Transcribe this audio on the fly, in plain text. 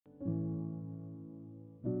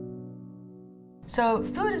So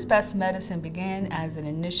Food is Best Medicine began as an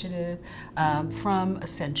initiative from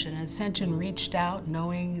Ascension. Ascension reached out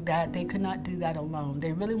knowing that they could not do that alone.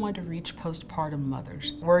 They really wanted to reach postpartum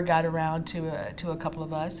mothers. Word got around to a couple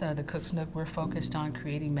of us. The Cook's Nook, we're focused on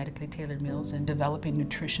creating medically tailored meals and developing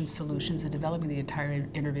nutrition solutions and developing the entire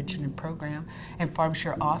intervention and program. And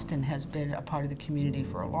FarmShare Austin has been a part of the community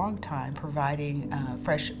for a long time, providing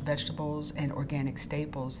fresh vegetables and organic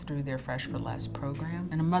staples through their Fresh for Less program.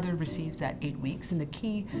 And a mother receives that 8 weeks. And the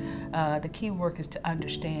key work is to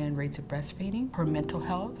understand rates of breastfeeding, her mental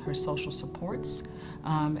health, her social supports,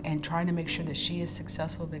 and trying to make sure that she is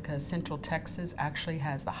successful, because Central Texas actually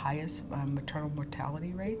has the highest maternal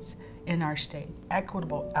mortality rates in our state.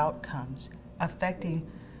 Equitable outcomes affecting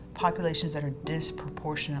populations that are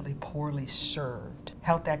disproportionately poorly served.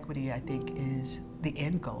 Health equity, I think, is the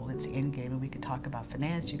end goal. It's the end game, and we could talk about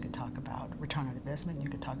finance, you could talk about return on investment, you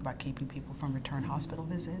could talk about keeping people from return hospital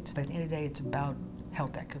visits, but at the end of the day, it's about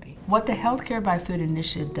health equity. What the Healthcare by Food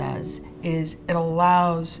initiative does is it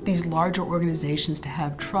allows these larger organizations to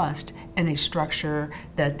have trust in a structure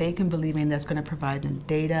that they can believe in, that's going to provide them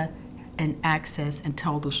data and access and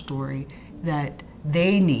tell the story that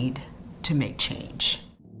they need to make change.